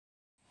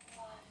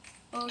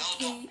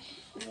Okay.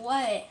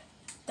 What?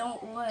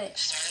 Don't what?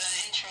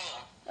 Start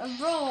an intro.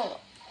 Bro,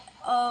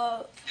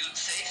 Dude,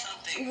 say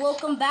something.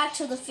 welcome back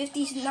to the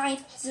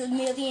 59th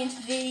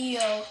millionth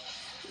video.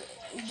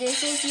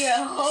 This is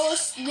your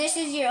host,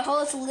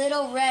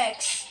 Little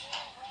Rex.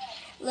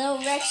 Little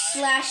Rex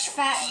 /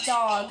 Fat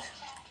Dog.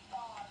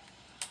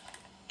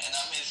 And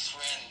I'm his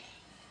friend.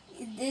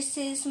 This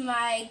is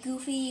my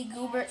goofy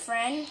Goobert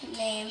friend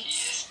named He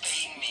is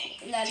paying me.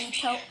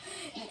 Lalito.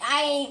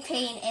 I ain't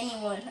paying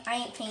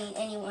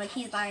anyone.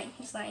 He's lying.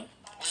 Where's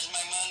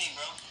my money,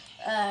 bro?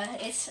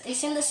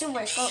 It's in the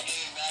sewers. I'll give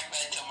it back by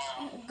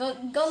tomorrow.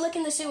 Go look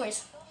in the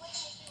sewers.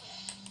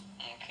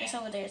 Okay. It's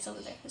over there. It's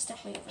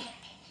definitely over there.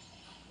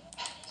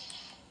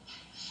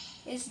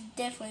 It's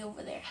definitely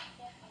over there.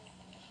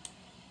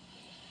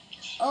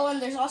 Oh,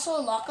 and there's also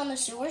a lock on the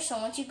sewer, so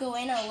once you go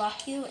in, I'll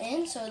lock you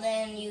in, so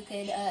then you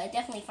could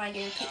definitely find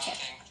your I paycheck. don't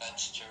think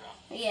that's true.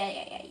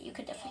 Yeah, you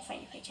could definitely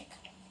find your paycheck.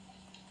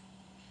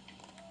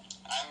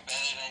 I'm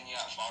better than you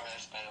at Fall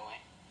Guys, by the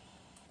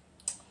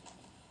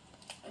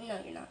way. No,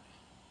 you're not.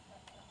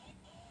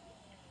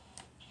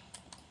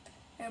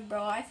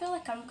 Bro, I feel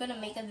like I'm gonna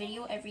make a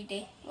video every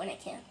day when I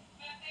can.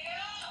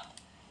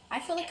 I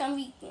feel like I'm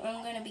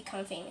gonna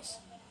become famous.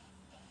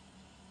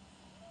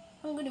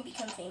 I'm gonna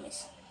become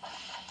famous.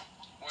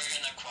 We're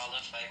gonna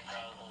qualify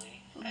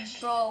probably. I think.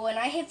 Bro, when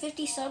I hit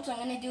 50 subs, I'm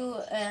gonna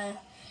do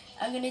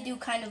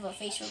kind of a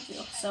face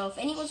reveal. So if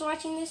anyone's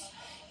watching this,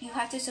 you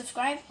have to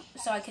subscribe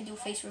so I can do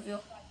face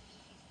reveal.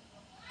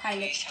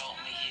 Kind of. Please help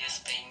me. He is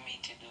paying me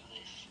to do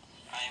this.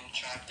 I am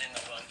trapped in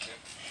a bunker.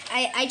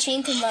 I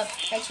chained him up. Oh,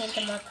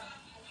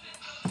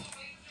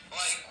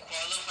 I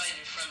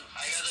qualified from.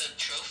 I got a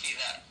trophy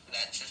that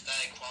says that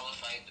I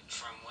qualified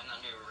from 100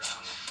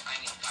 rounds. I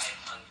need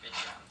 500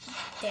 rounds.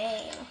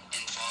 Dang.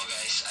 In Fall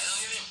Guys, I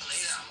don't even play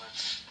that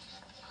much.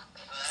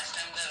 The last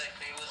time that I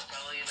played was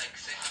probably like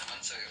 6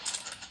 months ago.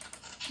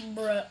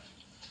 Bruh.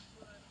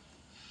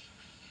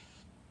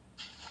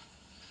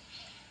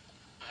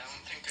 I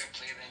don't think I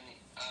played any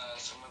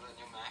some of the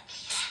new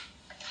maps.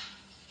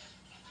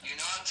 You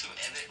know how to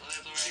edit,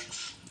 Little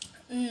Rex?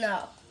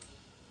 No.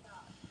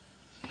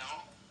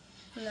 No?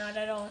 Not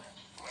at all.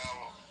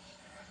 Well,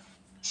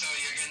 so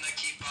you're gonna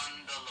keep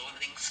on the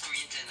loading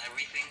screens and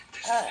everything?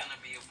 This is gonna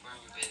be a fun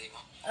video.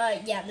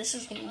 Yeah, this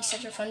is gonna be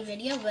such a fun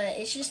video, but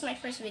it's just my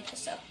first video,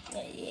 so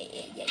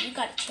yeah, you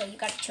gotta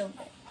chill,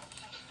 bro.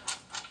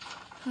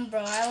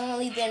 Bro, I've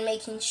only been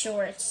making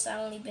shorts.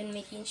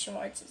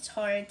 It's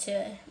hard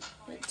to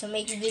make videos.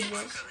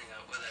 Cutting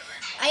out, whatever.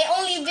 I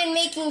only been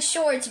making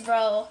shorts,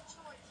 bro.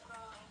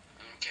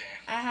 Okay.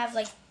 I have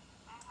like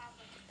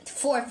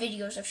 4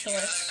 videos of You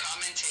gotta shorts.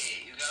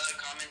 commentate. You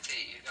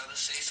gotta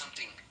say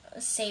something.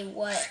 Say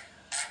what?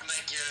 Act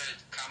like you're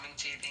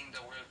commentating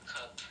the World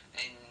Cup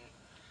and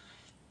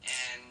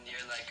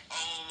you're like,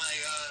 oh my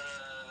god,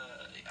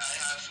 I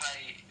have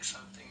height,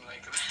 something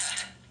like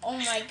that. Oh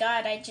my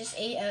god, I just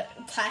ate a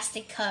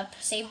plastic cup.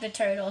 Save the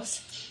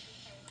turtles.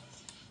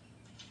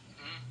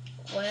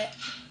 What?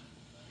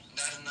 That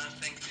has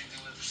nothing to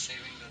do with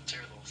saving the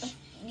turtles.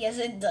 Yes,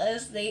 it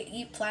does. They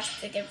eat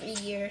plastic every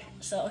year.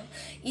 So,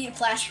 eat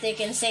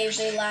plastic and save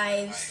their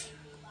lives.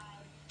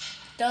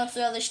 Don't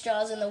throw the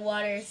straws in the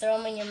water. Throw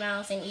them in your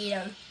mouth and eat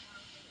them.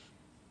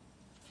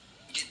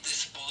 Get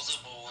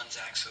disposable ones,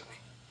 actually.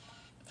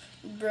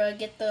 Bruh,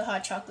 get the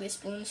hot chocolate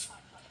spoons.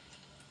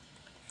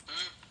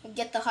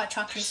 Get the hot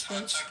chocolate There's hot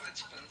spoons. chocolate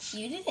spoons.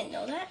 You didn't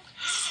know that?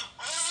 Oh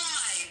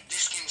my,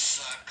 this game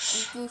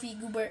sucks. Goofy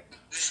Goobert.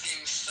 This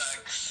game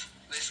sucks.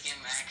 This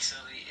game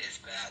actually is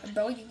bad.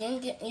 Bro, you're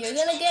gonna get me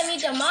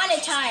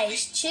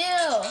demonetized.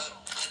 Chill.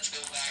 Let's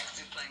go back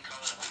to playing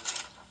Call of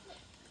Duty.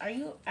 Are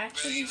you Bro,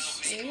 actually you don't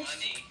make serious?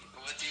 money.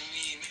 What do you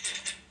mean?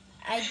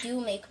 I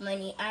do make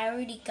money. I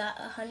already got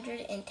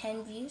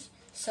 110 views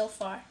so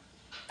far.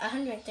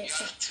 113. You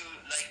have two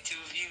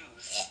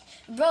views.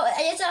 Bro,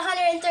 it's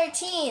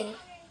 113.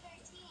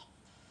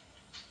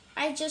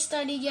 I just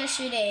started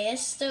yesterday.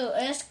 It's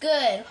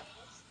good.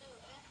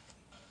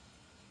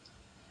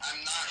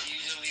 I'm not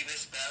usually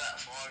this bad at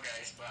Fall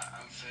Guys, but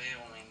I'm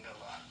failing a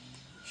lot.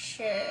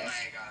 Sure. Oh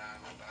my god,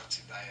 I'm about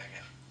to die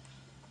again.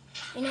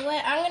 You know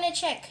what? I'm gonna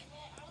check.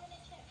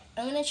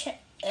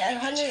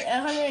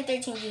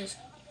 113 views.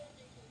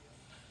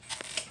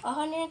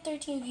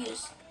 113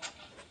 views.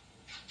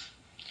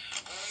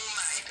 Oh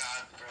my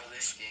god, bro,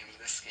 this game.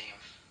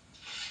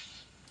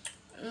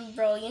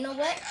 Bro, you know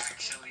what? I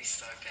actually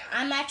suck at it.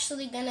 I'm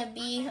actually gonna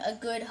be a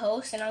good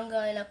host, and I'm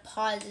gonna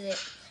pause it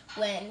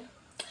when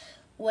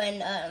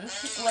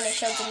it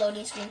shows the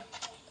loading screen.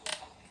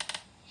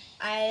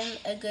 I'm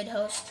a good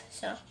host,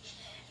 so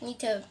I need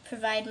to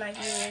provide my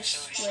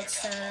viewers with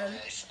some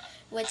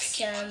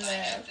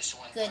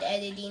good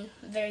editing.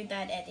 Very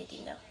bad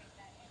editing though.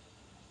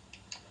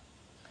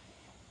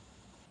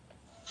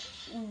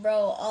 Bro,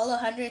 all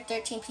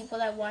 113 people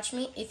that watch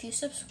me, if you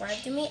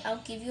subscribe to me,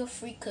 I'll give you a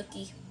free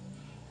cookie.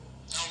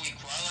 No, we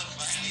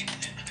qualified.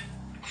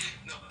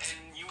 No,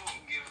 and you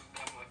won't give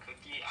them a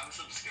cookie. I'm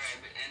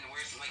subscribed, and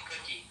where's my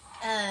cookie?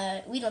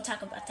 We don't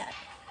talk about that.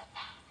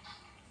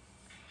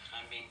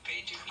 I'm being paid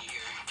need to be here,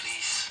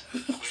 please.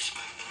 Where's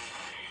my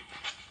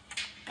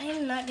I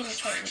am not gonna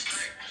try to.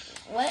 start?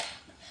 What?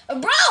 Bro,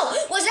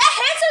 was that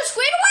handsome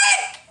Squidward?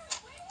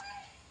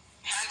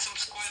 Handsome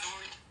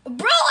Squidward.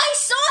 Bro, I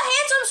saw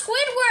handsome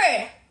Squidward.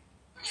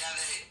 Yeah,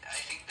 I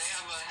think they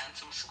have a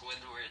handsome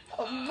Squidward.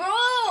 Bro,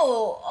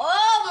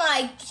 oh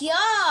my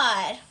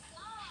god.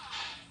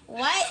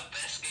 Why? It's the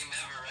best game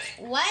ever,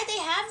 right? Why they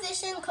have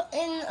this in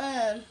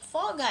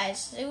Fall Guys?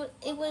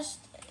 It was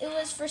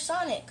for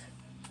Sonic.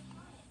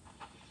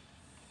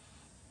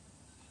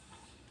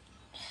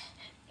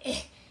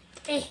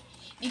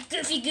 You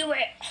goofy goober.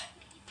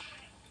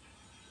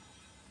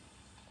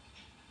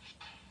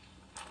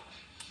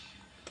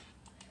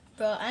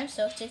 Bro, I'm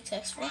so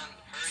successful. Come on,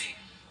 hurry.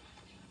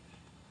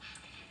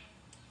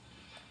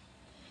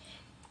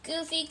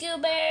 Goofy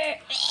goober.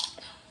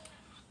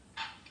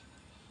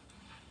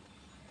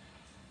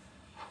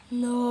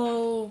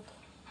 No.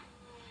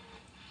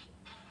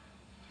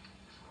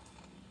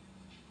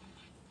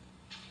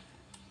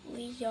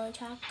 We don't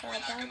talk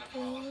about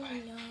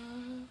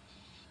no.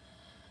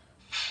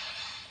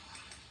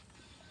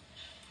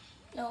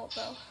 No,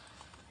 bro.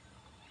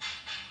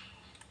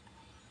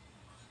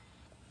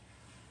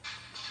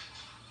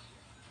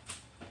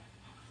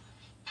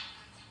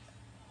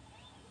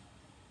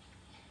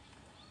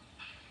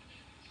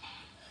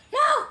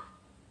 No!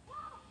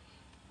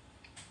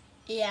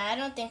 Yeah, I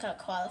don't think I'll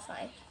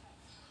qualify.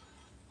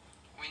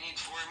 We need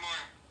 4 more.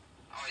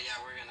 Oh yeah,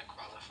 we're gonna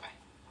qualify.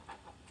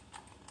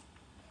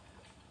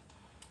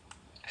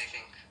 I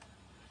think.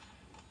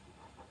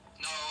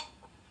 No.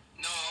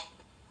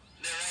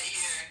 They're right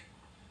here.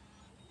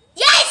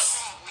 Yes!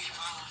 Oh, we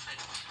qualified.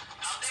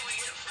 How did we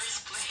get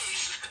first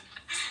place?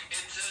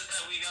 It says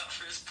that we got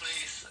first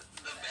place.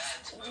 The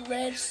badge. But we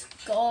Let's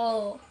didn't.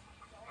 go.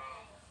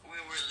 We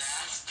were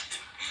last.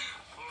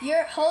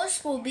 Your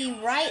host will be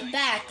right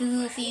back,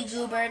 Goofy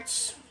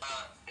Gooberts.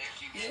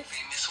 If you get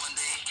famous one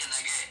day, can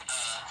I get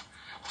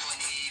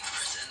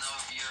 20%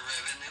 of your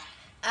revenue?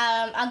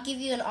 I'll give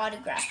you an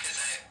autograph. Because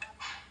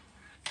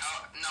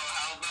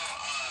how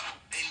about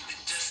in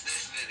just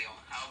this video?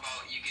 How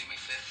about you give me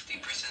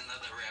 50% of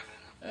the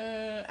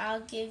revenue?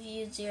 I'll give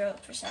you 0%.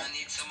 I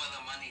need some of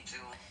the money too.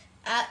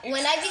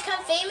 When I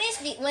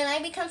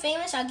become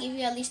famous, I'll give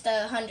you at least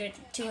 $100,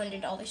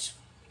 $200. $100,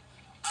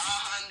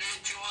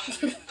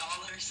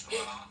 $200.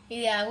 Wow.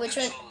 Yeah, which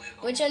one? That's so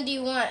little. Which one do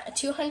you want?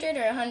 200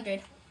 or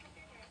 100?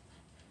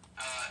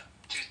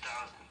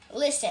 2,000.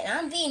 Listen,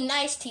 I'm being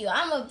nice to you.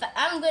 I'm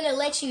gonna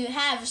let you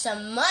have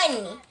some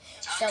money. I'm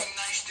So, being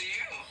nice to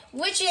you.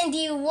 which one do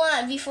you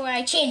want before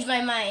I change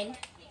my mind?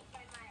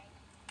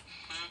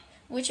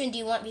 Which one do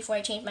you want before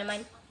I change my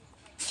mind?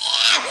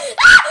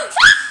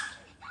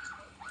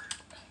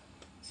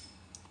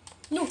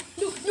 No.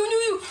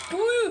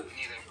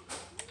 Neither.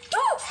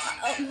 Oh,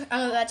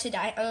 I'm about to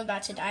die. Oh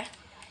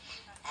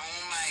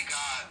my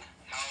god,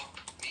 help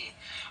me.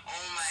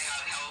 Oh my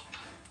god, help.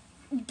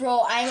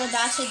 Bro, I'm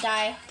about to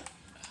die.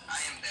 I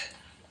am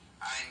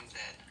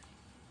dead.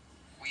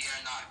 We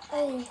are not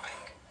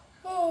qualifying.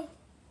 Oh.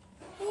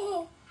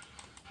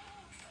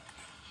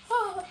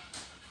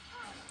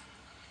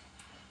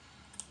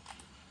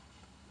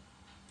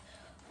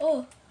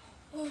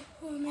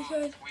 Oh my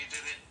god. We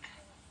did it.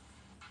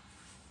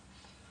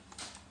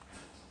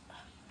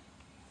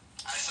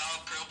 I saw a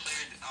pro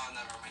player. Oh,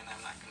 never mind.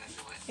 I'm not gonna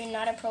do it. You're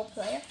not a pro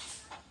player?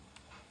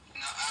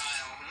 No, I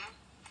am.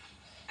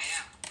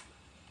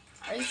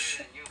 I'm Are you better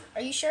sure? than you.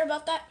 Are you sure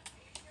about that?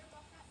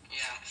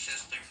 Yeah,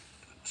 sister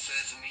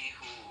says me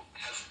who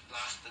has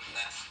lost the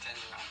last 10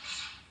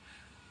 rounds.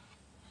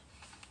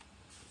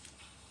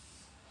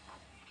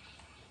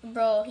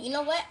 Bro, you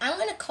know what? I'm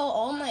gonna call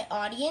all my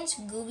audience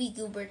Gooby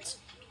Gooberts.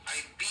 I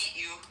beat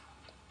you.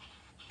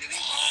 Did he?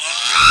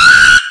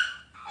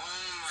 Oh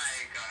my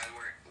god,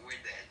 we're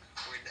dead.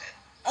 We're dead.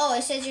 Oh,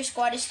 it says your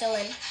squad is still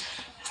in.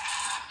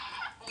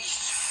 We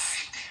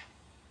suck.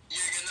 You're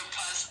gonna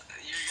post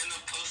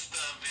the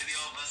video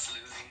of us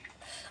losing.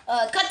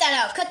 Cut that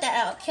out. Huh?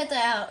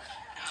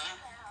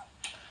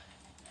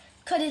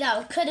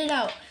 Cut it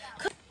out.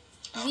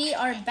 We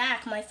are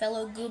back, my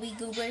fellow Gooby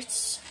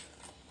Gooberts.